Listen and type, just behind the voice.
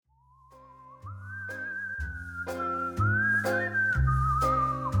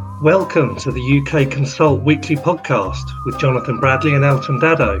Welcome to the UK Consult Weekly Podcast with Jonathan Bradley and Elton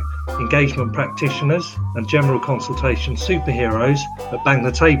Dado, engagement practitioners and general consultation superheroes at Bang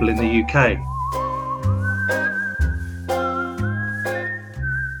the Table in the UK.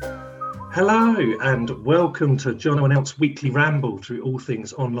 Hello and welcome to John and Elt's weekly ramble through all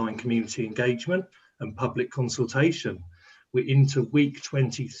things online community engagement and public consultation. We're into week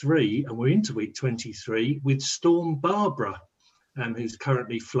 23 and we're into week 23 with Storm Barbara. Who's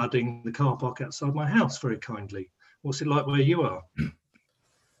currently flooding the car park outside my house very kindly. What's it like where you are?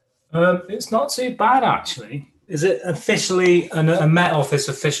 It's not too bad, actually. Is it officially a Met Office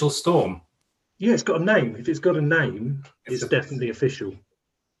official storm? Yeah, it's got a name. If it's got a name, it's definitely official.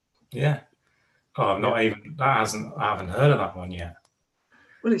 Yeah. Oh, I haven't heard of that one yet.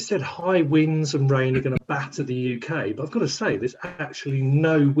 Well, it said high winds and rain are going to batter the UK, but I've got to say there's actually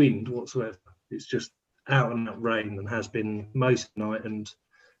no wind whatsoever. It's just out and out rain and has been most night and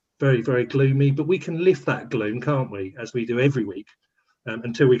very, very gloomy. But we can lift that gloom, can't we, as we do every week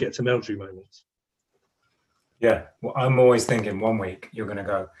until we get to Meldrew moments. Yeah, well, I'm always thinking one week you're going to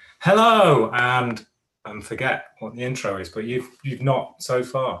go, hello, and forget what the intro is. But you've not so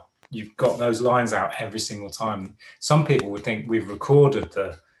far. You've got those lines out every single time. Some people would think we've recorded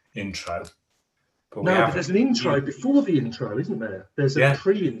the intro. But there's an intro before the intro, isn't there? There's a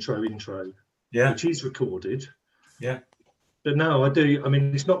pre-intro intro. Yeah, which is recorded. Yeah, but no, I do. I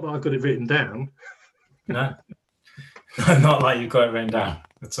mean, it's not that I've got it written down. No, not like you've got it written down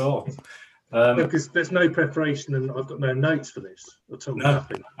at all. Because there's no preparation, and I've got no notes for this at all. No,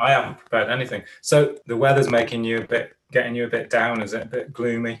 nothing. I haven't prepared anything. So the weather's getting you a bit down. Is it a bit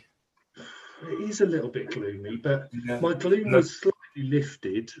gloomy? It is a little bit gloomy, but my gloom was slightly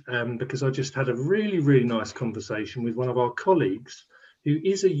lifted because I just had a really, really nice conversation with one of our colleagues, who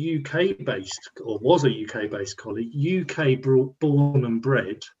is a UK-based, or was a UK-based colleague, UK-born and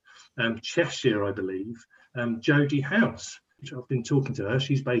bred, Cheshire, I believe, Jodie House, which I've been talking to her.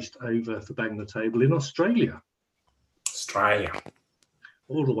 She's based over for Bang the Table in Australia.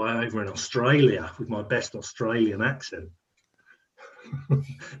 All the way over in Australia with my best Australian accent.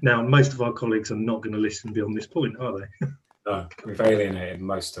 Now, most of our colleagues are not going to listen beyond this point, are they? No, we've alienated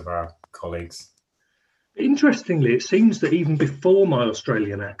most of our colleagues. Interestingly, it seems that even before my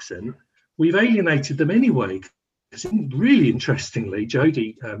Australian accent, we've alienated them anyway. Really interestingly,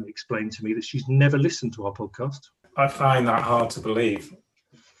 Jodie explained to me that she's never listened to our podcast. I find that hard to believe.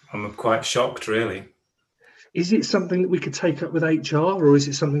 I'm quite shocked, really. Is it something that we could take up with HR, or is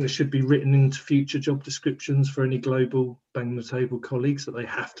it something that should be written into future job descriptions for any global Bang the Table colleagues that they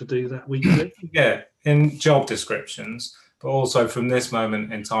have to do that weekly? Yeah, in job descriptions. But also from this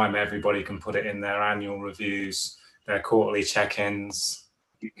moment in time, everybody can put it in their annual reviews, their quarterly check-ins.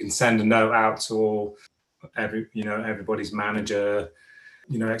 You can send a note out to everybody's manager,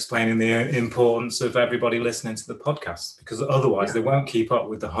 explaining the importance of everybody listening to the podcast, because otherwise they won't keep up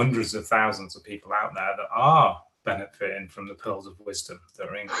with the hundreds of thousands of people out there that are benefiting from the pearls of wisdom that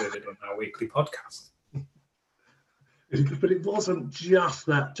are included in our weekly podcast. But it wasn't just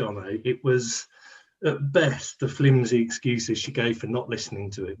that, Jono. It was, at best, the flimsy excuses she gave for not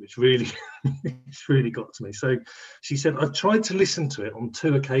listening to it, which really, it's really got to me. So she said, I've tried to listen to it on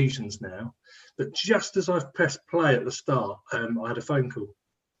 2 occasions now, but just as I've pressed play at the start, I had a phone call.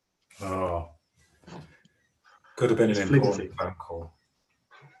 Oh, could have been an important phone call.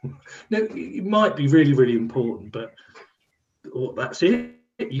 No, it might be really, really important, but that's it.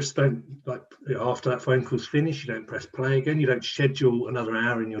 You spent, after that phone call's finished, you don't press play again. You don't schedule another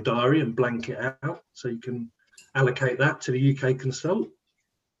hour in your diary and blank it out so you can allocate that to the UK Consult.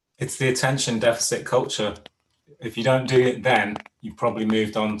 It's the attention deficit culture. If you don't do it then, you've probably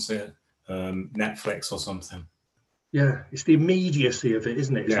moved on to Netflix or something. Yeah, it's the immediacy of it,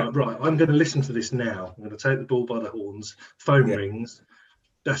 isn't it? It's like, right, I'm going to listen to this now. I'm going to take the bull by the horns. Phone rings.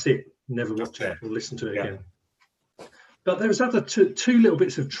 That's it. Never watch it or listen to it again. But there's other two little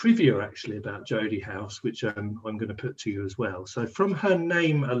bits of trivia, actually, about Jodie House, which I'm going to put to you as well. So from her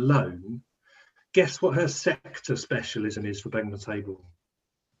name alone, guess what her sector specialism is for Bang the Table?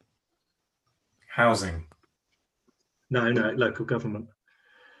 Housing. No, local government.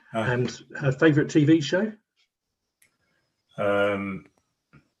 Oh. And her favourite TV show?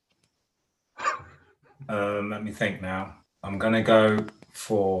 Let me think now. I'm going to go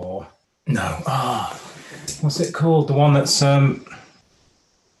for... No. What's it called? The one that's... No,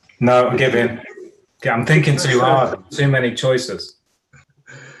 I'm giving. I'm thinking too hard. Too many choices.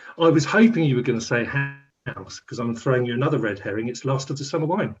 I was hoping you were going to say House, because I'm throwing you another red herring. It's Last of the Summer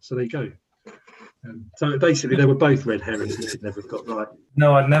Wine. So there you go. So basically, they were both red herrings that you'd never have got right.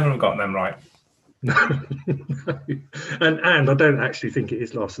 No, I'd never have got them right. No. And I don't actually think it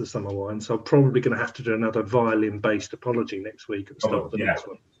is Last of the Summer Wine, so I'm probably going to have to do another violin-based apology next week at the start of the next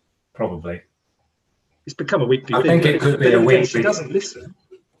one. Probably. It's become a weekly thing. I think it could be a weekly. She doesn't listen.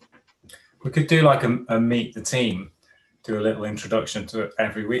 We could do like a meet the team, do a little introduction to it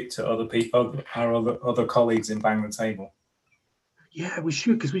every week to other people, our other colleagues in Bang the Table. Yeah, we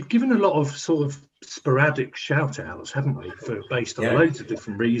should, because we've given a lot of sort of sporadic shout outs, haven't we, based on loads of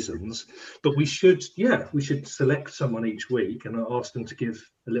different reasons. But we should select someone each week and ask them to give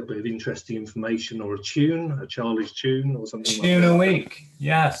a little bit of interesting information, or a Charlie's tune or something like that. Tune a week.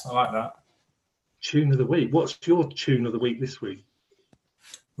 Yes, I like that. Tune of the week. What's your tune of the week this week?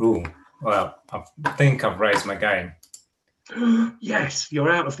 Ooh, well, I think I've raised my game. Yes,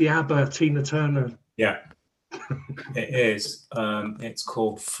 you're out of the ABBA Tina Turner. Yeah. It is. It's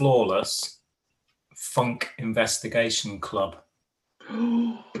called Flawless Funk Investigation Club.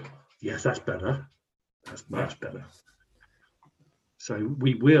 Yes, that's better. That's much better. So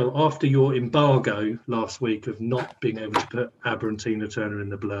we will, after your embargo last week of not being able to put ABBA and Tina Turner in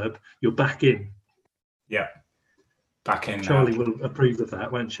the blurb, you're back in. Yeah, back in. Charlie will approve of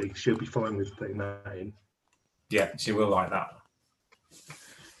that, won't she? She'll be fine with putting that in. Yeah, she will like that.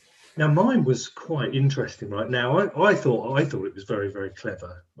 Now, mine was quite interesting. Right now, I thought it was very, very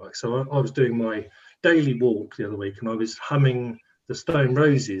clever. Right, so I was doing my daily walk the other week, and I was humming the Stone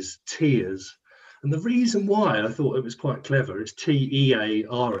Roses' "Tears." And the reason why I thought it was quite clever, it's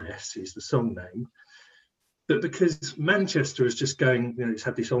TEARS is the song name, but because Manchester is just going, it's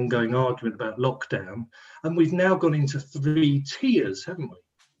had this ongoing argument about lockdown, and we've now gone into 3 tiers, haven't we?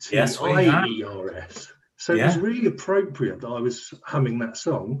 Yes, we have. TIERS. So it was really appropriate that I was humming that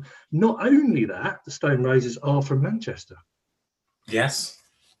song. Not only that, the Stone Roses are from Manchester. Yes.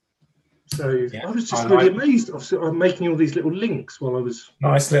 So I was just really amazed. I'm making all these little links while I was...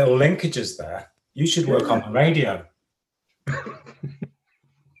 Nice little linkages there. You should work on the radio.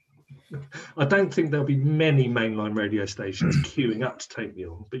 I don't think there'll be many mainline radio stations queuing up to take me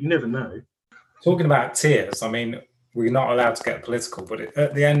on, but you never know. Talking about tiers, I mean, we're not allowed to get political, but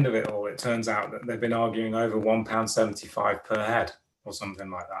at the end of it all, it turns out that they've been arguing over £1.75 per head or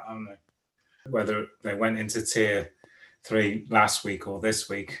something like that, haven't they? Whether they went into tier 3 last week or this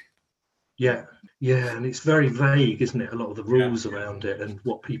week. Yeah, and it's very vague, isn't it? A lot of the rules around it and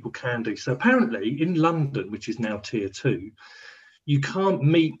what people can do. So apparently in London, which is now tier 2, you can't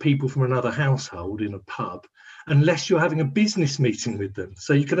meet people from another household in a pub unless you're having a business meeting with them.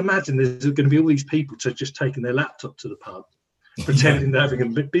 So you can imagine there's going to be all these people just taking their laptop to the pub, pretending they're having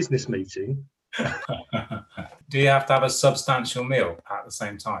a business meeting. Do you have to have a substantial meal at the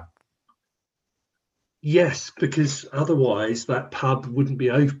same time? Yes, because otherwise that pub wouldn't be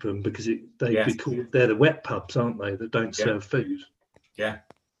open, because they'd be called, they're the wet pubs, aren't they, that don't serve food. Yeah.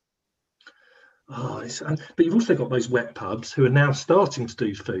 Oh, but you've also got those wet pubs who are now starting to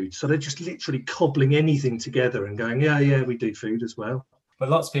do food. So they're just literally cobbling anything together and going, yeah, we do food as well. But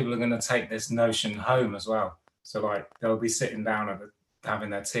lots of people are going to take this notion home as well. So like they'll be sitting down having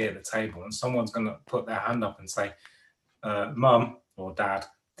their tea at the table, and someone's going to put their hand up and say, Mum or Dad,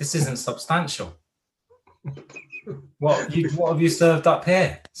 this isn't substantial. What have you served up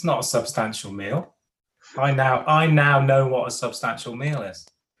here? It's not a substantial meal. I now know what a substantial meal is.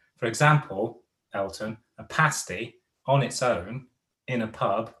 For example, Elton, a pasty on its own in a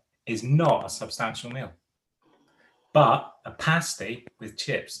pub is not a substantial meal. But a pasty with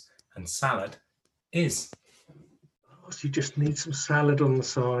chips and salad is. So you just need some salad on the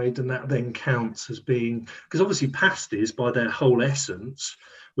side, and that then counts as being, because obviously pasties by their whole essence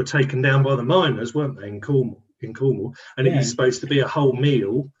were taken down by the miners, weren't they, in Cornwall? And it is supposed to be a whole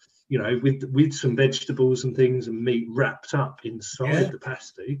meal, with some vegetables and things and meat wrapped up inside the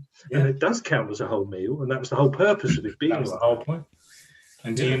pasty. And it does count as a whole meal, and that was the whole purpose of it being. That was the whole point.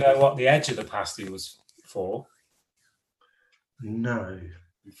 And do you know what the edge of the pasty was for? No.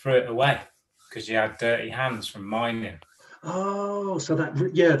 You threw it away because you had dirty hands from mining. Oh, so that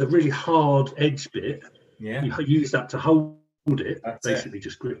the really hard edge bit. Yeah. You use that to hold it. That's basically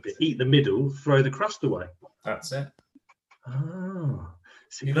just grip it, eat the middle, throw the crust away. That's it. Oh.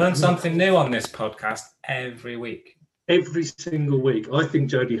 You learn something new on this podcast every week. Every single week. I think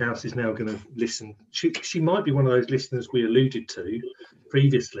Jodie House is now going to listen. She might be one of those listeners we alluded to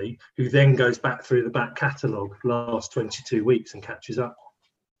previously, who then goes back through the back catalogue last 22 weeks and catches up.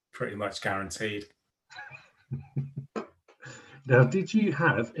 Pretty much guaranteed. Now, did you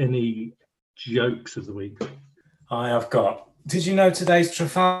have any jokes of the week? I have got. Did you know today's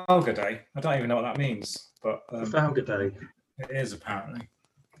Trafalgar Day? I don't even know what that means, but Trafalgar Day. It is apparently.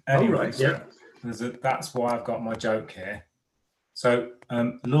 Anyway, right, yeah. That's why I've got my joke here. So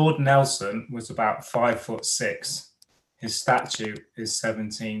Lord Nelson was about 5'6". His statue is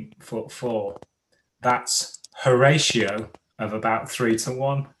 17'4". That's a ratio of about 3 to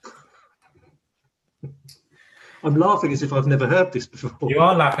 1. I'm laughing as if I've never heard this before. You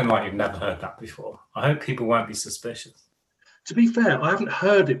are laughing like you've never heard that before. I hope people won't be suspicious. To be fair, I haven't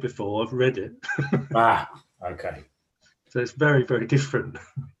heard it before. I've read it. Okay. So it's very, very different.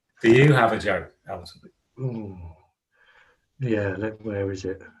 Do you have a joke, Elton? Ooh. Yeah, where is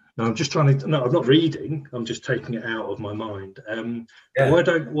it? No, I'm just trying to. No, I'm not reading. I'm just taking it out of my mind. Why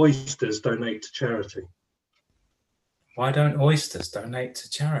don't oysters donate to charity? Why don't oysters donate to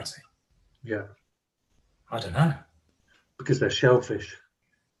charity? Yeah. I don't know. Because they're shellfish.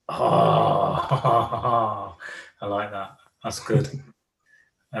 Oh, I like that. That's good.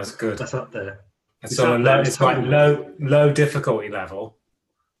 That's good. That's up there. It's on a low. It's like low difficulty level.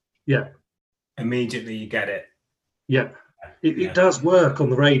 Yeah. Immediately you get it. Yeah. It does work on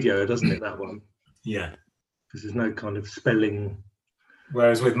the radio, doesn't it, that one? Yeah. Because there's no kind of spelling.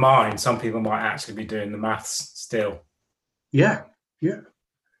 Whereas with mine, some people might actually be doing the maths still. Yeah. Yeah.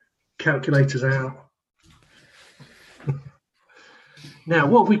 Calculators out. Now,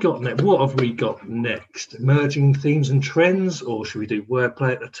 what have we got next? Emerging themes and trends, or should we do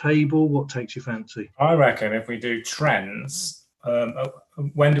wordplay at the table? What takes your fancy? I reckon if we do trends,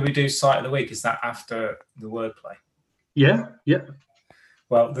 when do we do site of the week? Is that after the wordplay? Yeah.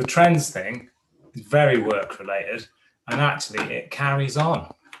 Well, the trends thing is very work related, and actually it carries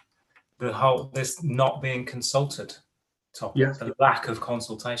on this not being consulted topic, the lack of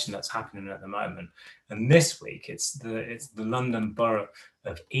consultation that's happening at the moment. And this week it's the London Borough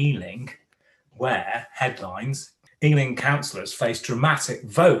of Ealing, where headlines: Ealing councillors face dramatic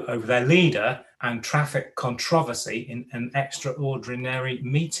vote over their leader and traffic controversy in an extraordinary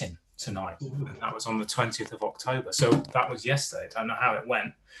meeting tonight. And that was on the 20th of October. So that was yesterday. I don't know how it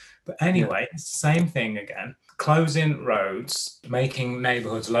went. But anyway, it's the same thing again. Closing roads, making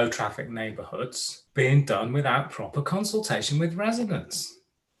neighbourhoods low traffic neighbourhoods, being done without proper consultation with residents.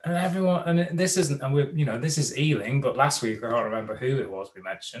 And everyone, and this isn't, and this is Ealing, but last week I can't remember who it was we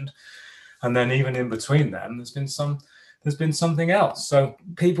mentioned. And then even in between them, there's been something else. So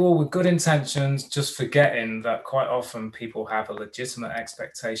people with good intentions just forgetting that quite often people have a legitimate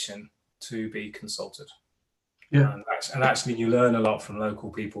expectation to be consulted. Yeah. And actually you learn a lot from local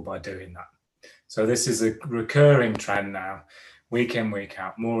people by doing that. So this is a recurring trend now, week in, week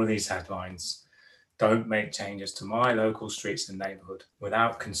out, more of these headlines. Don't make changes to my local streets and neighbourhood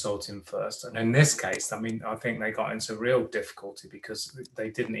without consulting first. And in this case, I think they got into real difficulty because they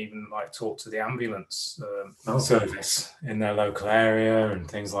didn't even talk to the ambulance service in their local area and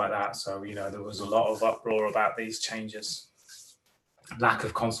things like that. So, there was a lot of uproar about these changes. Lack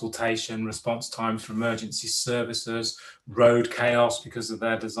of consultation, response times for emergency services, road chaos because of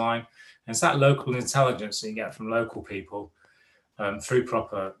their design. And it's that local intelligence that you get from local people through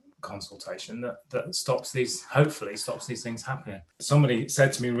proper consultation that hopefully stops these things happening. Somebody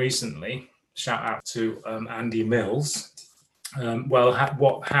said to me recently, shout out to Andy Mills,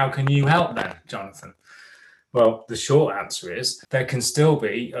 how can you help then, Jonathan? Well, the short answer is there can still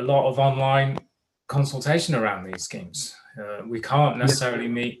be a lot of online consultation around these schemes. We can't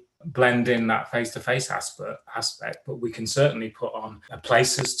necessarily blend in that face-to-face aspect, but we can certainly put on a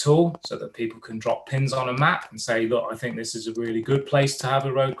places tool so that people can drop pins on a map and say, look, I think this is a really good place to have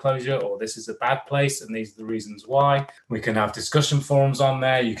a road closure, or this is a bad place and these are the reasons why. We can have discussion forums on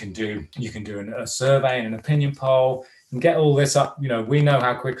there. You can do a survey and an opinion poll and get all this up. We know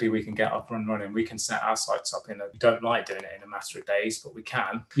how quickly we can get up and running. We can set our sites up we don't like doing it in a matter of days, but we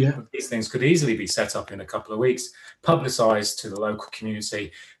can. Yeah. But these things could easily be set up in a couple of weeks, publicised to the local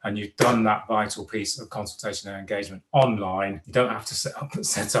community, and you've done that vital piece of consultation and engagement online. You don't have to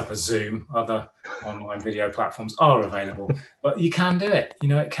set up a Zoom. Other online video platforms are available, but you can do it.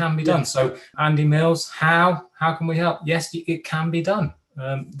 It can be done. So Andy Mills, how can we help? Yes, it can be done.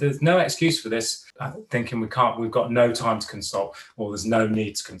 There's no excuse for this thinking we've got no time to consult, or there's no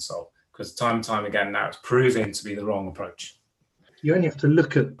need to consult, because time and time again now it's proving to be the wrong approach. You only have to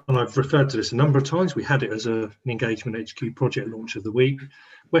look at, and I've referred to this a number of times, we had it as an Engagement HQ project launch of the week,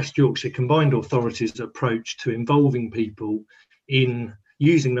 West Yorkshire Combined Authorities' approach to involving people in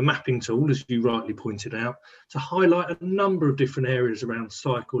using the mapping tool, as you rightly pointed out, to highlight a number of different areas around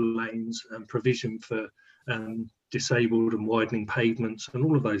cycle lanes and provision for disabled and widening pavements and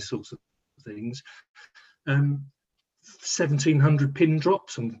all of those sorts of things. 1,700 pin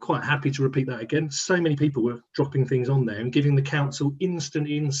drops. I'm quite happy to repeat that again. So many people were dropping things on there and giving the council instant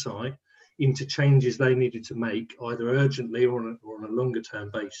insight into changes they needed to make, either urgently or on a longer term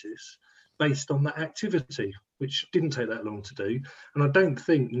basis, based on that activity. which didn't take that long to do. And I don't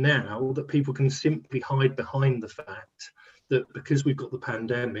think now that people can simply hide behind the fact that because we've got the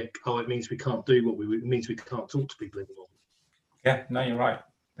pandemic, it means we can't do it means we can't talk to people anymore. Yeah, no, you're right.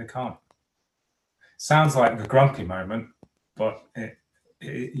 They can't. Sounds like the grumpy moment, but that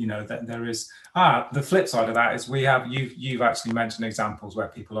there is the flip side of that is you've actually mentioned examples where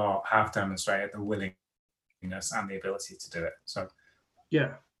people have demonstrated the willingness and the ability to do it. So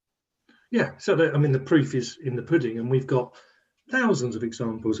yeah. So the proof is in the pudding, and we've got thousands of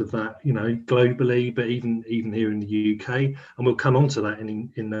examples of that, globally, but even here in the UK, and we'll come on to that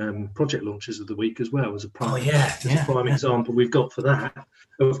in project launches of the week as well as a prime. Example we've got for that,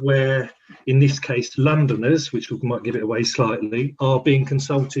 of where in this case Londoners, which we might give it away slightly, are being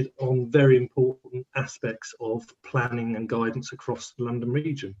consulted on very important aspects of planning and guidance across the London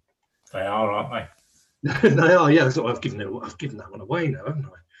region. They are, aren't they? They are, yeah. So I've given that one away now, haven't I?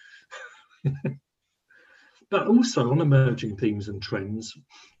 But also on emerging themes and trends,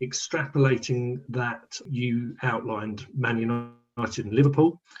 extrapolating that, you outlined Man United and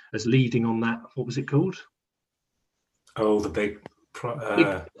Liverpool as leading on that. What was it called? Oh, the big.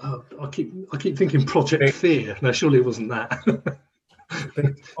 I keep thinking Project Fear. No, surely it wasn't that.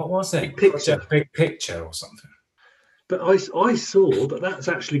 What was it? Big Picture or something. But I saw that that's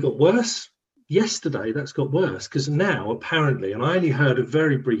actually got worse. Yesterday, that's got worse, because now apparently, and I only heard a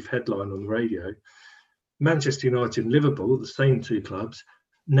very brief headline on the radio, Manchester United and Liverpool, the same two clubs,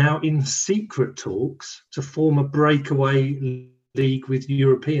 now in secret talks to form a breakaway league with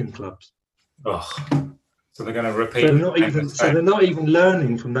European clubs. Oh, so they're going to repeat. They're not even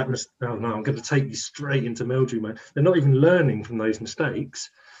learning from that. Oh no, I'm going to take you straight into mildew, mate. They're not even learning from those mistakes.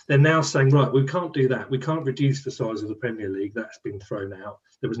 They're now saying, right, we can't do that. We can't reduce the size of the Premier League. That's been thrown out.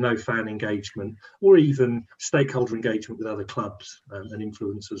 There was no fan engagement or even stakeholder engagement with other clubs and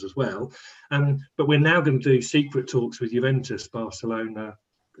influencers as well. But we're now going to do secret talks with Juventus, Barcelona,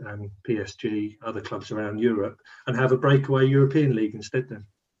 PSG, other clubs around Europe, and have a breakaway European League instead then.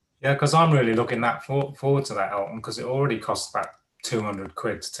 Yeah, because I'm really looking forward to that, Elton, because it already costs about 200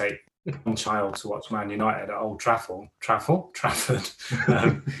 quid to take one child to watch Man United at Old Trafford.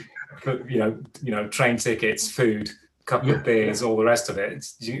 But, train tickets, food, couple of beers, all the rest of it.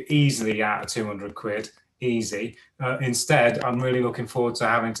 It's easily out of 200 quid, easy. Instead, I'm really looking forward to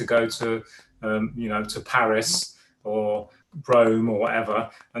having to go to, to Paris or Rome or whatever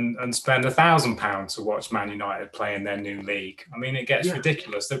and spend £1,000 to watch Man United play in their new league. I mean, it gets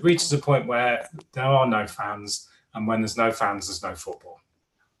ridiculous. It reaches a point where there are no fans, and when there's no fans, there's no football.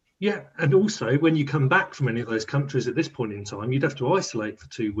 Yeah, and also when you come back from any of those countries at this point in time, you'd have to isolate for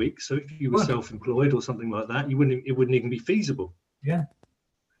 2 weeks. So if you were self-employed or something like that, it wouldn't even be feasible. Yeah,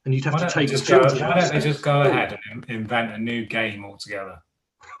 and you'd have to take. Why don't they just go ahead and invent a new game altogether?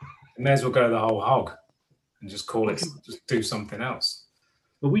 You may as well go the whole hog and just call it. Just do something else.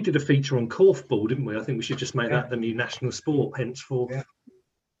 Well, we did a feature on korfball, didn't we? I think we should just make that the new national sport henceforth.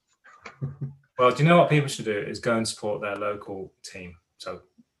 Yeah. Well, do you know what people should do? Is go and support their local team. So.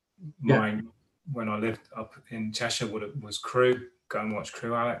 Mine, when I lived up in Cheshire, was Crewe. Go and watch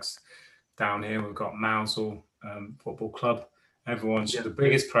Crewe, Alex. Down here, we've got Mousehole Football Club. Everyone should. The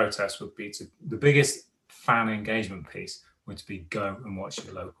biggest protest would be the biggest fan engagement piece would be go and watch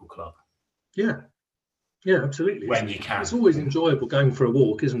your local club. Yeah, absolutely. When you can. It's always enjoyable going for a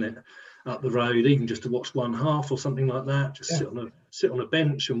walk, isn't it? Up the road, even just to watch one half or something like that. Just sit on a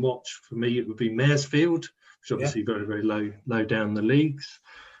bench and watch. For me, it would be Maresfield, which is obviously very, very low down the leagues.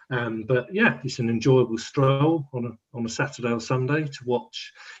 But it's an enjoyable stroll on a Saturday or Sunday to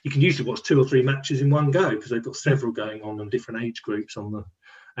watch. You can usually watch 2 or 3 matches in one go because they've got several going on different age groups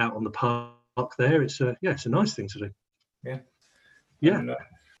out on the park there. It's a nice thing to do. Yeah. And,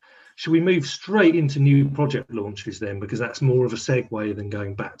 should we move straight into new project launches then? Because that's more of a segue than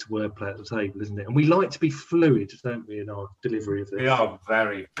going back to wordplay at the table, isn't it? And we like to be fluid, don't we, in our delivery of this? We are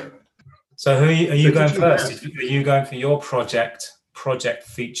very fluid. So are you going first? Are you going for your project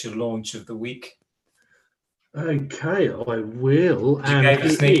feature launch of the week? Okay, I will. You gave a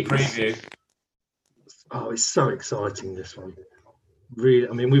sneak preview. Oh, it's so exciting, this one. Really,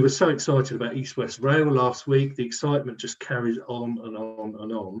 I mean, we were so excited about East West Rail last week. The excitement just carries on and on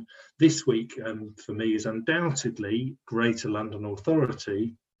and on. This week, for me, is undoubtedly Greater London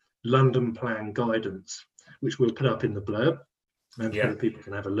Authority London Plan Guidance, which we'll put up in the blurb, and so people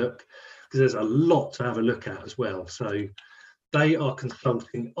can have a look, because there's a lot to have a look at as well. So they are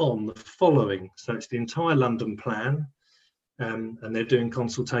consulting on the following. So it's the entire London Plan, and they're doing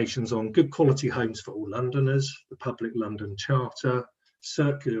consultations on good quality homes for all Londoners, the Public London Charter,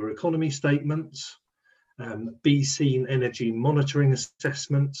 circular economy statements, Be Seen energy monitoring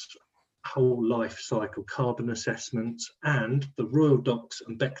assessments, whole life cycle carbon assessments, and the Royal Docks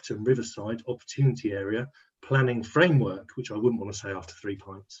and Beckton Riverside Opportunity Area Planning Framework, which I wouldn't want to say after 3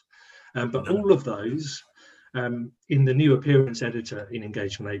 pints. But all of those in the new appearance editor in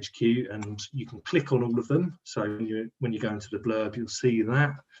Engagement HQ, and you can click on all of them. So when you go into the blurb, you'll see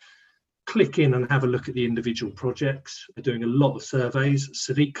that. Click in and have a look at the individual projects. They're doing a lot of surveys.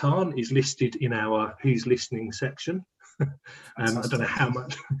 Sadiq Khan is listed in our Who's Listening section. I don't know how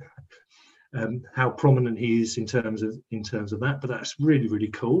much, how prominent he is in terms of that, but that's really, really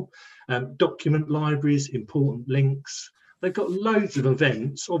cool. Document libraries, important links. They've got loads of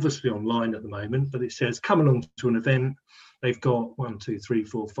events, obviously online at the moment, but it says come along to an event. They've got 1, 2, 3,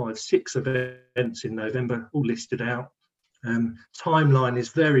 4, 5, 6 events in November, all listed out. Timeline is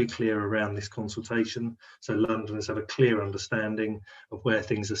very clear around this consultation, so Londoners have a clear understanding of where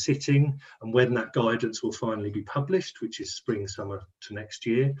things are sitting and when that guidance will finally be published, which is spring, summer to next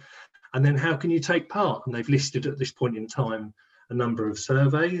year. And then how can you take part? And they've listed at this point in time a number of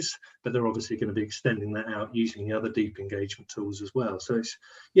surveys, but they're obviously going to be extending that out using the other deep engagement tools as well. So it's,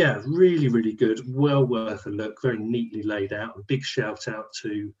 yeah, really, really good, well worth a look, very neatly laid out. And big shout out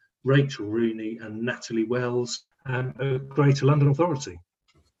to Rachel Rooney and Natalie Wells, Greater London Authority.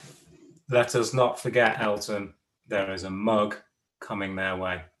 Let us not forget, Elton, there is a mug coming their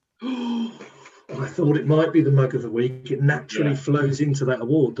way. I thought it might be the mug of the week. It naturally flows into that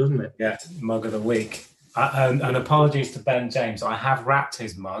award, doesn't it? Yeah, mug of the week. And apologies to Ben James. I have wrapped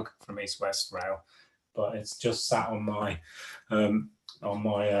his mug from East West Rail, but it's just sat on my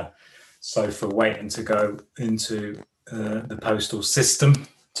sofa waiting to go into the postal system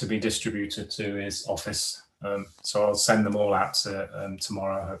to be distributed to his office. So I'll send them all out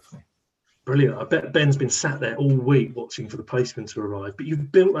tomorrow, hopefully. Brilliant. I bet Ben's been sat there all week watching for the postman to arrive, but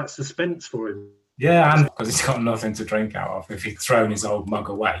you've built that suspense for him. Yeah, and because he's got nothing to drink out of if he'd thrown his old mug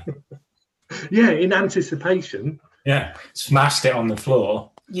away. Yeah, in anticipation. Yeah, smashed it on the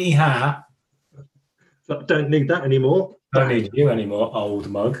floor. Yeehaw. But don't need that anymore. Don't need you anymore, old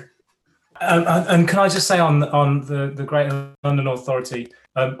mug. And can I just say on the Greater London Authority,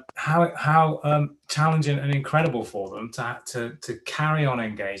 how challenging and incredible for them to carry on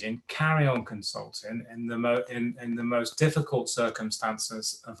engaging, carry on consulting in the most difficult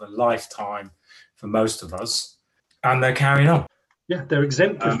circumstances of a lifetime for most of us, and they're carrying on. Yeah, they're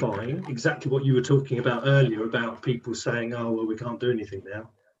exemplifying exactly what you were talking about earlier about people saying, "Oh, well, we can't do anything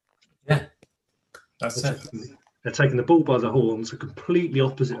now." Yeah, that's it. They're taking the bull by the horns, a completely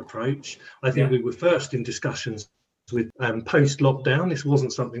opposite approach. I think we were first in discussions with post-lockdown. This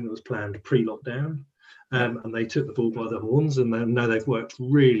wasn't something that was planned pre-lockdown, and they took the bull by the horns. And they know they've worked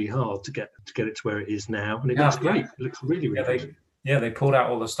really hard to get it to where it is now, and it looks great. It looks really, really good. They pulled out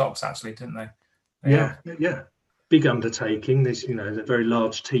all the stops actually, didn't they? Yeah. Big undertaking. There's they're very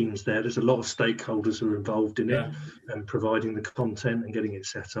large teams there. There's a lot of stakeholders who are involved in it and providing the content and getting it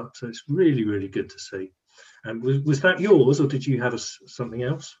set up. So it's really, really good to see. Was that yours, or did you have something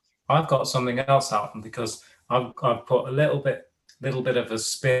else? I've got something else out because I've put a little bit of a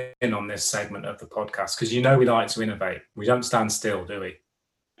spin on this segment of the podcast because we like to innovate. We don't stand still, do we?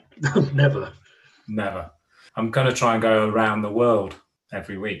 Never. I'm going to try and go around the world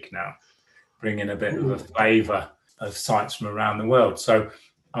every week now, bringing a bit of a flavour of sites from around the world. So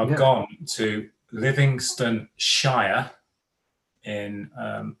I've gone to Livingston Shire in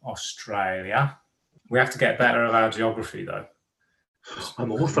Australia. We have to get better at our geography, though.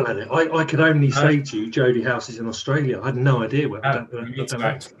 I'm awful at it. I could only say to you, Jodie House is in Australia. I had no idea where. We need to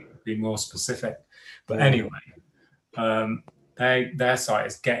actually be more specific. But anyway, their site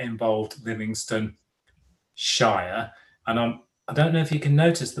is Get Involved Livingston Shire, and I don't know if you can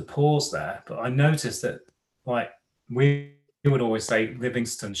notice the pause there, but I noticed that we would always say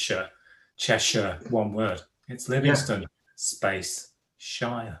Livingstonshire, Cheshire, one word. It's Livingston space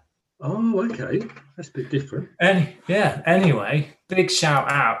Shire. Oh, okay. That's a bit different. Anyway, big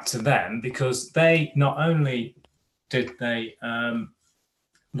shout out to them because they not only did they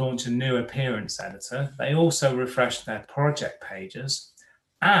launch a new appearance editor, they also refreshed their project pages,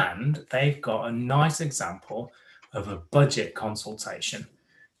 and they've got a nice example of a budget consultation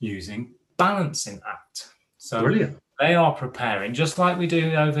using Balancing Act. So brilliant. They are preparing, just like we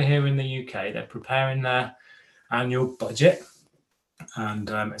do over here in the UK, they're preparing their annual budget. And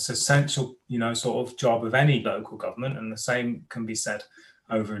it's essential, sort of job of any local government, and the same can be said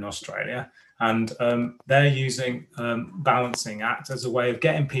over in Australia. And they're using Balancing Act as a way of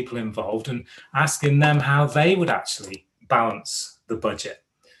getting people involved and asking them how they would actually balance the budget.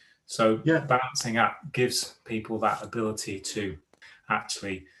 So Balancing Act gives people that ability to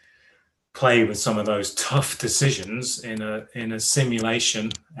actually play with some of those tough decisions in a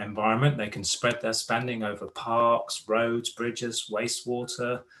simulation environment. They can spread their spending over parks, roads, bridges,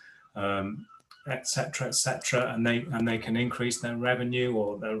 wastewater, etc., and they can increase their revenue,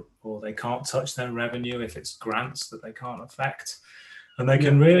 or they can't touch their revenue if it's grants that they can't affect, and they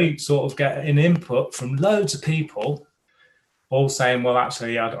can really sort of get an input from loads of people, all saying, well,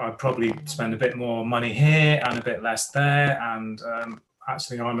 actually, I'd probably spend a bit more money here and a bit less there, and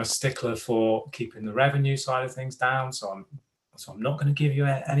actually, I'm a stickler for keeping the revenue side of things down, so I'm not going to give you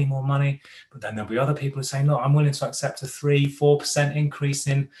any more money. But then there'll be other people who say, look, I'm willing to accept a 3-4% increase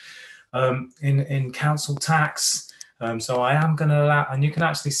in council tax. So I am going to allow, and you can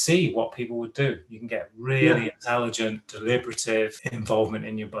actually see what people would do. You can get really intelligent, deliberative involvement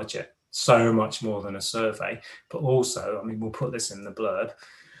in your budget, so much more than a survey. But also, I mean, we'll put this in the blurb.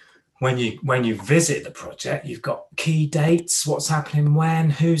 When you visit the project, you've got key dates, what's happening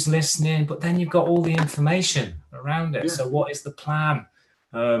when, who's listening, but then you've got all the information around it. So what is the plan?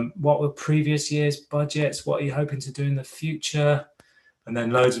 What were previous year's budgets? What are you hoping to do in the future? And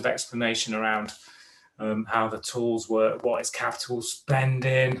then loads of explanation around how the tools work, what is capital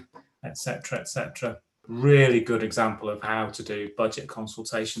spending, etc. Really good example of how to do budget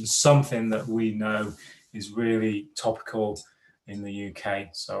consultations, something that we know is really topical in the UK.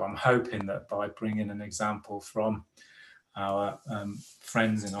 So I'm hoping that by bringing an example from our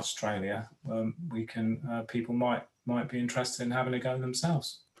friends in Australia, we can people might be interested in having a go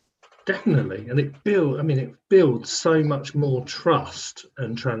themselves. Definitely, and it builds so much more trust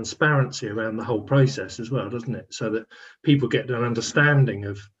and transparency around the whole process as well, doesn't it? So that people get an understanding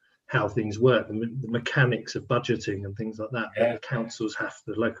of how things work, the mechanics of budgeting and things like that.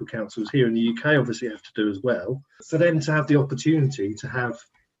 The local councils here in the UK obviously have to do as well. For them to have the opportunity to have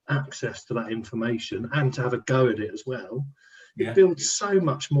access to that information and to have a go at it as well, it builds so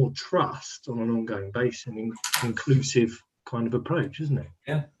much more trust on an ongoing basis, and inclusive kind of approach, isn't it?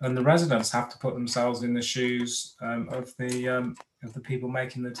 Yeah, and the residents have to put themselves in the shoes of the people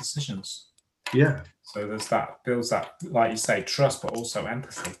making the decisions. Yeah. So builds that, like you say, trust, but also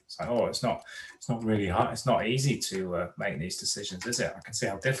empathy. It's like, oh, it's not really hard. It's not easy to make these decisions, is it? I can see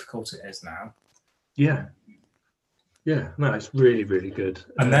how difficult it is now. Yeah. Yeah. No, it's really, really good.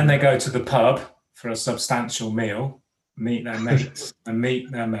 And then they go to the pub for a substantial meal, meet their mates,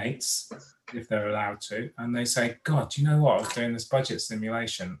 if they're allowed to, and they say, God, do you know what? I was doing this budget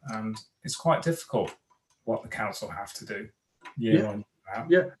simulation, and it's quite difficult what the council have to do year on year out.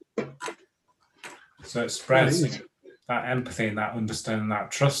 Yeah. So it spreads that empathy and that understanding,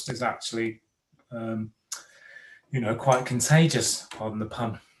 that trust is actually, quite contagious, pardon the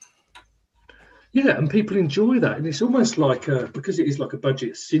pun. Yeah, and people enjoy that. And it's almost like, because it is like a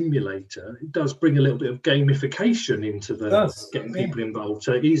budget simulator, it does bring a little bit of gamification into getting people involved.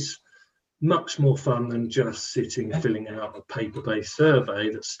 So it is much more fun than just sitting filling out a paper-based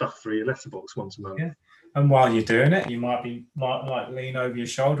survey that's stuffed through your letterbox once a month. Yeah. And while you're doing it, you might be like lean over your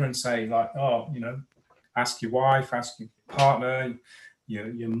shoulder and say, like, ask your wife, ask your partner,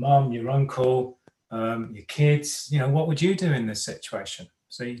 your mum, your uncle, your kids, what would you do in this situation?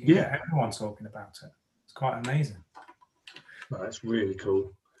 So you can get everyone talking about it. It's quite amazing. That's really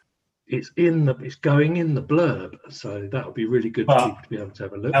cool. It's going in the blurb, so that would be really good for people to be able to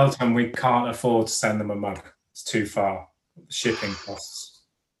have a look. Elton, we can't afford to send them a mug. It's too far. Shipping costs.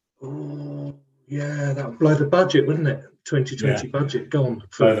 Oh, yeah, that would blow the budget, wouldn't it? 2020 budget gone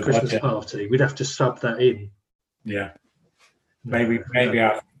for the Christmas party. We'd have to sub that in. Yeah. Maybe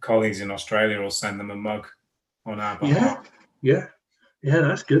our colleagues in Australia will send them a mug on our behalf. Yeah,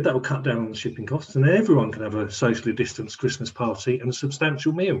 that's good. That will cut down on the shipping costs, and everyone can have a socially distanced Christmas party and a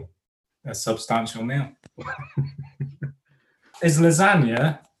substantial meal. A substantial meal. Is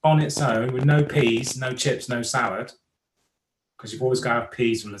lasagna on its own with no peas, no chips, no salad? Because you've always got to have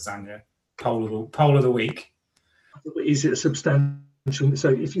peas with lasagna. Poll of the week. Is it a substantial? So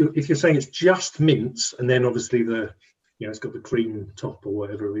if you're saying it's just mince, and then obviously it's got the cream top or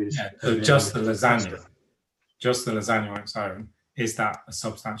whatever it is. Yeah, so just the lasagna. Just the lasagna on its own. Is that a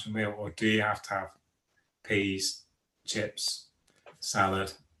substantial meal, or do you have to have peas, chips,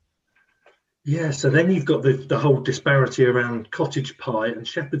 salad? Yeah, so then you've got the whole disparity around cottage pie and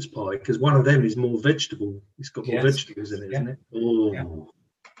shepherd's pie, because one of them is more vegetable. It's got more vegetables in it, isn't it? Oh,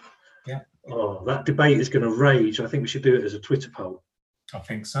 yeah. Oh, that debate is going to rage. I think we should do it as a Twitter poll. I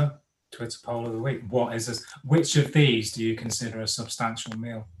think so. Twitter poll of the week. What is this? Which of these do you consider a substantial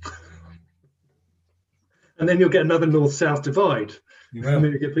meal? And then you'll get another north-south divide. You will. And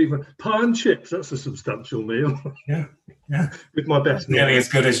then you get people, pie and chips, that's a substantial meal. Yeah. With my best. Nearly as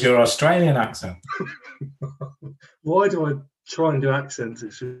good as your Australian accent. Why do I try and do accents?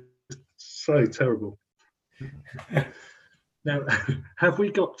 It's just So terrible. Now, have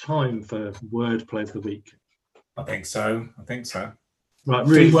we got time for wordplay of the week? I think so. Right,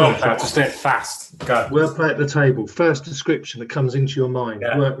 really wordplay. Just do it fast. Go. Wordplay at the table. First description that comes into your mind.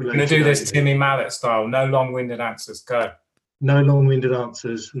 Yeah. We're going to do this Timmy Mallet style. No long-winded answers. Go. No long-winded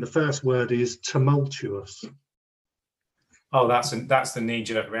answers. And the first word is tumultuous. Oh, that's the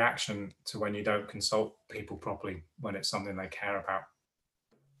knee-jerk reaction to when you don't consult people properly when it's something they care about.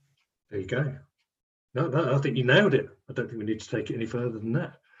 There you go. No, I think you nailed it. I don't think we need to take it any further than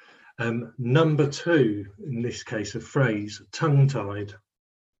that. Number 2, in this case, a phrase, tongue-tied.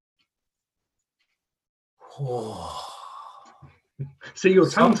 Oh. See, you're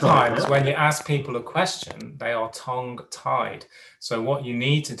tongue-tied. Sometimes when you ask people a question, they are tongue-tied. So what you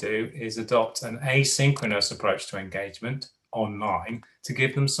need to do is adopt an asynchronous approach to engagement online to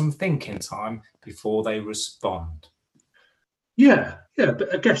give them some thinking time before they respond. Yeah,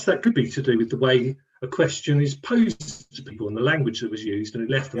 but I guess that could be to do with the way a question is posed to people and the language that was used, and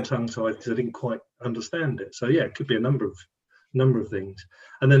it left them tongue-tied because they didn't quite understand it. So yeah, it could be a number of things.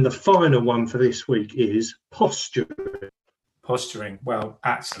 And then the final one for this week is posturing. Well,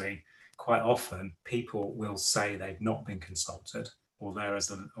 actually, quite often people will say they've not been consulted, or there's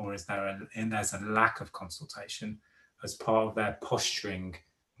a lack of consultation as part of their posturing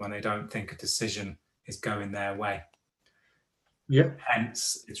when they don't think a decision is going their way. Yeah.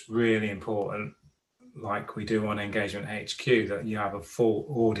 Hence, it's really important, like we do on Engagement HQ, that you have a full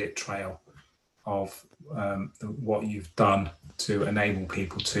audit trail of what you've done to enable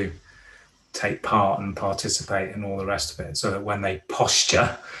people to take part and participate and all the rest of it, so that when they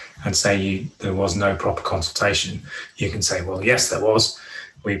posture and say there was no proper consultation, you can say, well, yes, there was.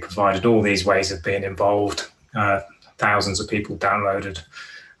 We provided all these ways of being involved. Thousands of people downloaded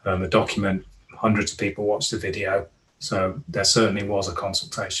the document. Hundreds of people watched the video. So there certainly was a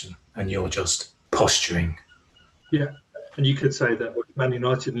consultation, and you're just posturing. Yeah, and you could say that Man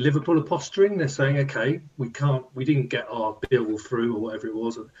United and Liverpool are posturing. They're saying, okay, we didn't get our bill through, or whatever it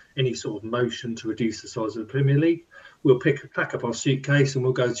was, any sort of motion to reduce the size of the Premier League. We'll pack up our suitcase and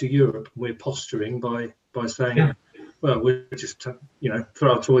we'll go to Europe. We're posturing by saying, well, we'll just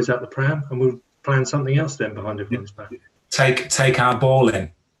throw our toys out the pram and we'll plan something else then behind everyone's back. Take our ball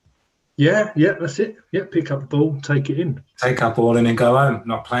in. Yeah, that's it. Yeah, pick up the ball, take it in. Take our ball in and go home.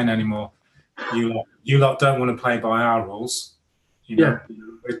 Not playing anymore. You lot don't want to play by our rules. We're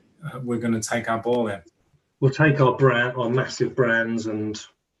going to take our ball in. We'll take our massive brands and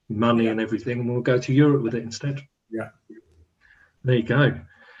money and everything, and we'll go to Europe with it instead. Yeah. There you go.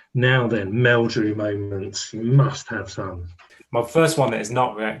 Now then, Meldrew moments. You must have some. My first one that is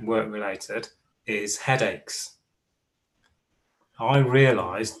not work related is headaches. I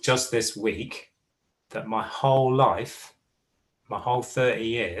realised just this week that my whole life, my whole 30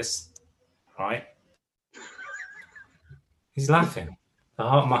 years, right? He's laughing.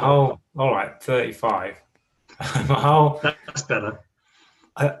 My whole, all right, 35. My whole. That's better.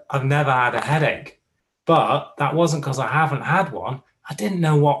 I've never had a headache, but that wasn't because I haven't had one. I didn't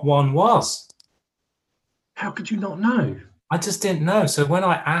know what one was. How could you not know? I just didn't know. So when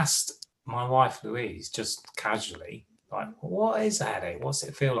I asked my wife, Louise, just casually, like, what is a headache? What's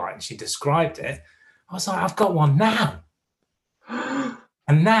it feel like? And she described it. I was like, I've got one now.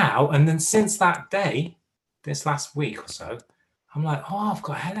 And then since that day, this last week or so, I'm like, oh, I've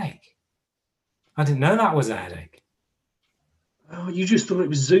got a headache. I didn't know that was a headache. Oh, you just thought it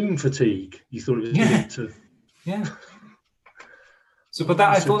was Zoom fatigue. You thought it was Yeah. So, but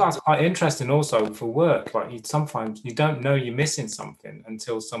I thought that's quite interesting also for work. Like sometimes you don't know you're missing something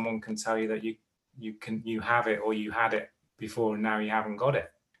until someone can tell you that you have it, or you had it before and now you haven't got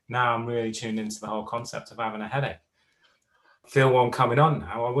it. Now I'm really tuned into the whole concept of having a headache. Feel one coming on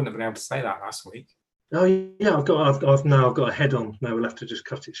now. I wouldn't have been able to say that last week. Oh yeah, I've got a head on. Now we'll have to just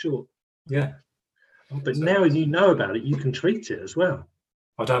cut it short. Yeah. But so, now you know about it, you can treat it as well.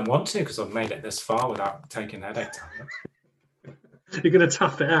 I don't want to, because I've made it this far without taking headache tablets. You're going to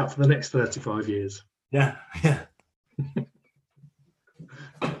tough it out for the next 35 years. Yeah.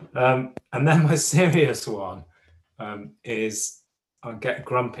 And then my serious one is I get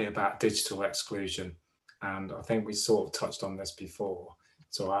grumpy about digital exclusion. And I think we sort of touched on this before.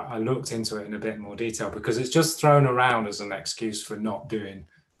 So I looked into it in a bit more detail, because it's just thrown around as an excuse for not doing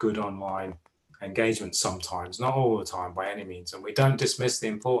good online engagement sometimes, not all the time by any means. And we don't dismiss the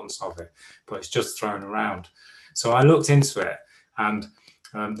importance of it, but it's just thrown around. So I looked into it, and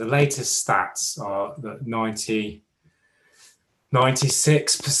the latest stats are that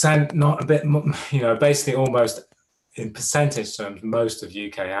 96%, not a bit, basically almost in percentage terms, most of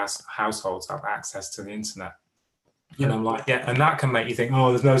UK households have access to the internet. And I'm like, yeah, and that can make you think, oh,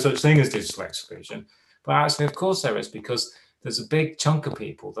 there's no such thing as digital exclusion. But actually, of course there is, because there's a big chunk of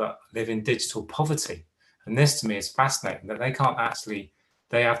people that live in digital poverty. And this to me is fascinating, that they can't actually,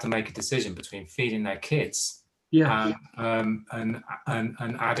 they have to make a decision between feeding their kids and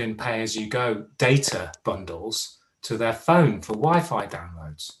adding pay-as-you-go data bundles to their phone for Wi-Fi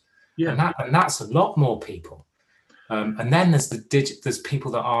downloads. Yeah. And that's a lot more people. And then there's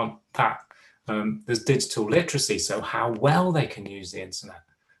people that aren't that, there's digital literacy, so how well they can use the internet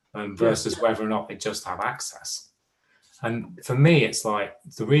versus whether or not they just have access. And for me, it's like,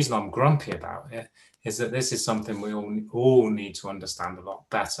 the reason I'm grumpy about it is that this is something we all need to understand a lot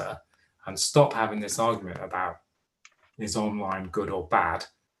better and stop having this argument about is online good or bad,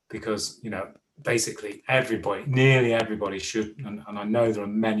 because, you know, basically nearly everybody should, and I know there are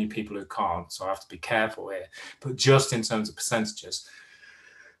many people who can't, so I have to be careful here, but just in terms of percentages,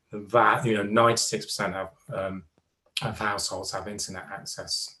 that, you know, 96% of households have internet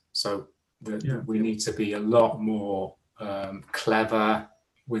access. So we need to be a lot more clever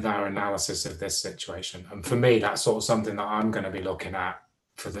with our analysis of this situation. And for me, that's sort of something that I'm going to be looking at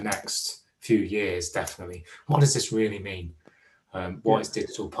for the next few years, definitely. What does this really mean? What is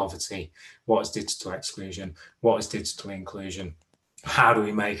digital poverty? What is digital exclusion? What is digital inclusion? How do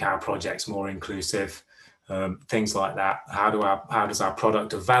we make our projects more inclusive? Things like that. How does our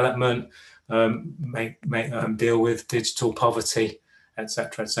product development deal with digital poverty,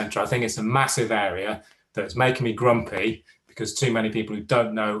 etc., etc. I think it's a massive area that's making me grumpy, because too many people who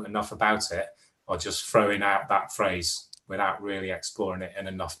don't know enough about it are just throwing out that phrase without really exploring it in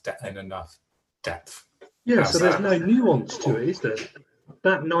enough depth. Yeah, so there's no nuance to it, is there?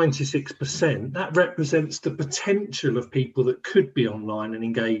 That 96%, that represents the potential of people that could be online and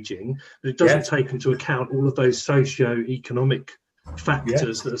engaging, but it doesn't take into account all of those socio-economic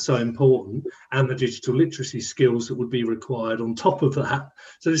factors that are so important, and the digital literacy skills that would be required on top of that.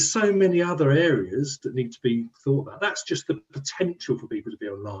 So there's so many other areas that need to be thought about. That's just the potential for people to be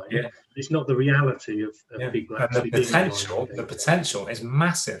online. Yeah. It's not the reality of people actually being online. The potential is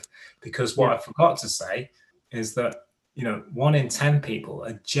massive, because what I forgot to say is that, you know, 1 in 10 people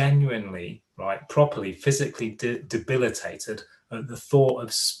are genuinely, properly, physically debilitated at the thought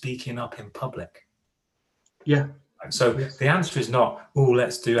of speaking up in public. Yeah. So the answer is not, oh,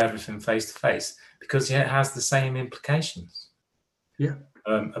 let's do everything face to face, because it has the same implications. Yeah.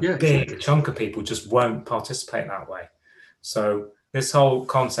 A big chunk of people just won't participate that way. So this whole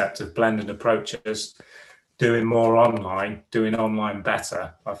concept of blended approaches, doing more online, doing online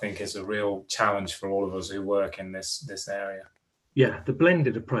better, I think is a real challenge for all of us who work in this area. Yeah, the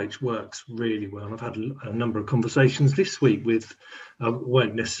blended approach works really well. And I've had a number of conversations this week with, I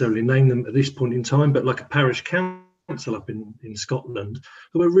won't necessarily name them at this point in time, but like a parish council up in Scotland,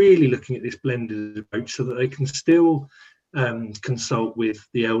 who are really looking at this blended approach so that they can still consult with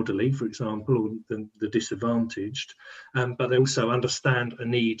the elderly, for example, or the disadvantaged, but they also understand a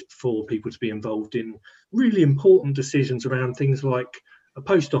need for people to be involved in really important decisions around things like a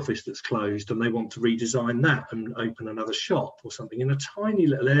post office that's closed and they want to redesign that and open another shop or something in a tiny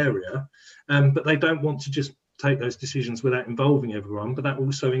little area, but they don't want to just take those decisions without involving everyone. But that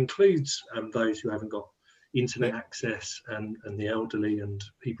also includes those who haven't got internet access and the elderly and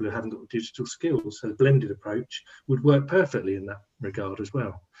people who haven't got digital skills. So the blended approach would work perfectly in that regard as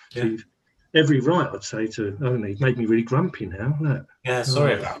well. Yeah. So you've every right, I'd say, to only make me really grumpy now. Look. Yeah,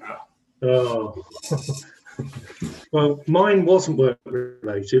 sorry about that. Oh. Well, mine wasn't work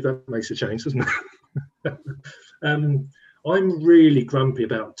related. That makes a change, doesn't it? I'm really grumpy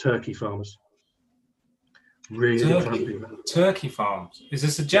about turkey farmers. Grumpy about turkey farms. Is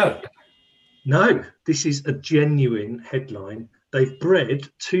this a joke? No, this is a genuine headline. They've bred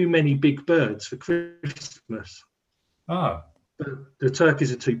too many big birds for Christmas. Oh. The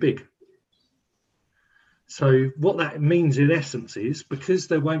turkeys are too big. So what that means in essence is, because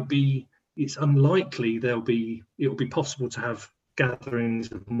there won't be, it's unlikely it'll be possible to have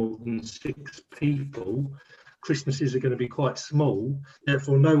gatherings of more than 6 people. Christmases are going to be quite small.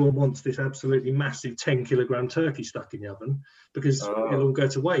 Therefore, no one wants this absolutely massive 10-kilogram turkey stuck in the oven, because it'll all go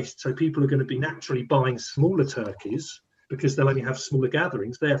to waste. So people are going to be naturally buying smaller turkeys because they'll only have smaller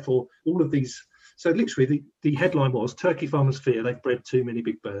gatherings. Therefore, all of these. So literally, the headline was, turkey farmers fear they've bred too many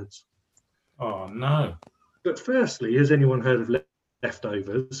big birds. Oh, no. But firstly, has anyone heard of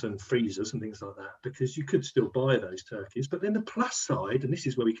leftovers and freezers and things like that? Because you could still buy those turkeys. But then the plus side, and this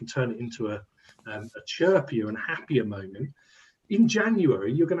is where we can turn it into a chirpier and happier moment. In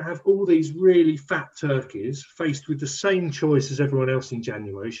January, you're going to have all these really fat turkeys faced with the same choice as everyone else in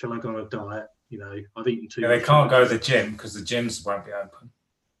January. Shall I go on a diet? You know, I've eaten too much. They can't go to the gym because the gyms won't be open.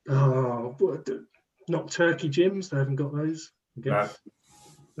 Oh, Not turkey gyms. They haven't got those. I guess.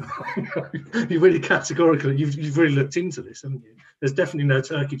 No. You're really categorical. You've really looked into this, haven't you? There's definitely no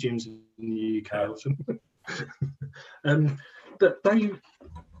turkey gyms in the UK. But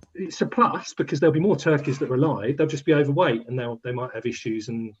it's a plus because there'll be more turkeys that are alive. They'll just be overweight, and they might have issues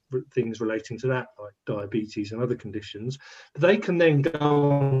and things relating to that, like diabetes and other conditions. But they can then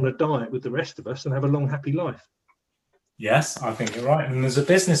go on a diet with the rest of us and have a long, happy life. Yes, I think you're right. And there's a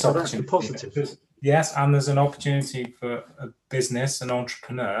business opportunity. That's the positive. Yes, and there's an opportunity for a business, an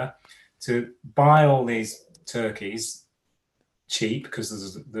entrepreneur, to buy all these turkeys cheap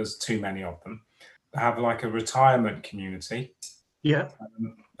because there's too many of them. Have like a retirement community. Yeah.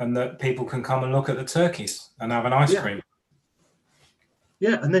 And that people can come and look at the turkeys and have an ice cream.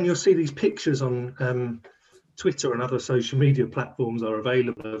 Yeah, and then you'll see these pictures on Twitter and other social media platforms are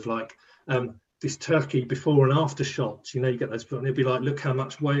available of like this turkey before and after shots. You get those, and it'll be like, look how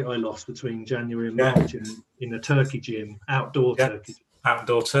much weight I lost between January and March in a turkey gym, outdoor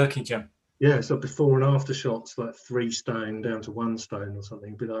turkey gym. Yeah, so before and after shots, like 3 stone down to 1 stone or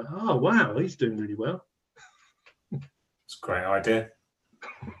something. Be like, oh wow, he's doing really well. It's a great idea.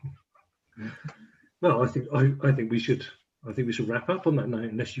 Well, I think we should wrap up on that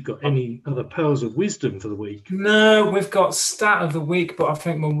note, unless you've got any other pearls of wisdom for the week. No, we've got stat of the week, but I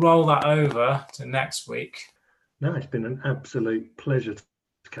think we'll roll that over to next week. No, it's been an absolute pleasure to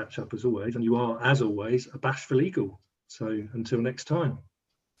catch up as always, and you are, as always, a bashful eagle. So until next time.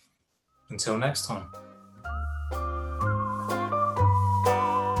 Until next time.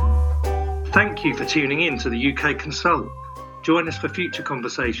 Thank you for tuning in to the UK Consult. Join us for future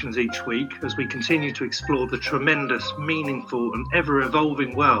conversations each week as we continue to explore the tremendous, meaningful and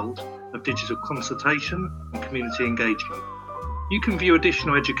ever-evolving world of digital consultation and community engagement. You can view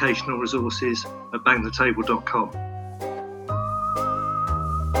additional educational resources at bangthetable.com.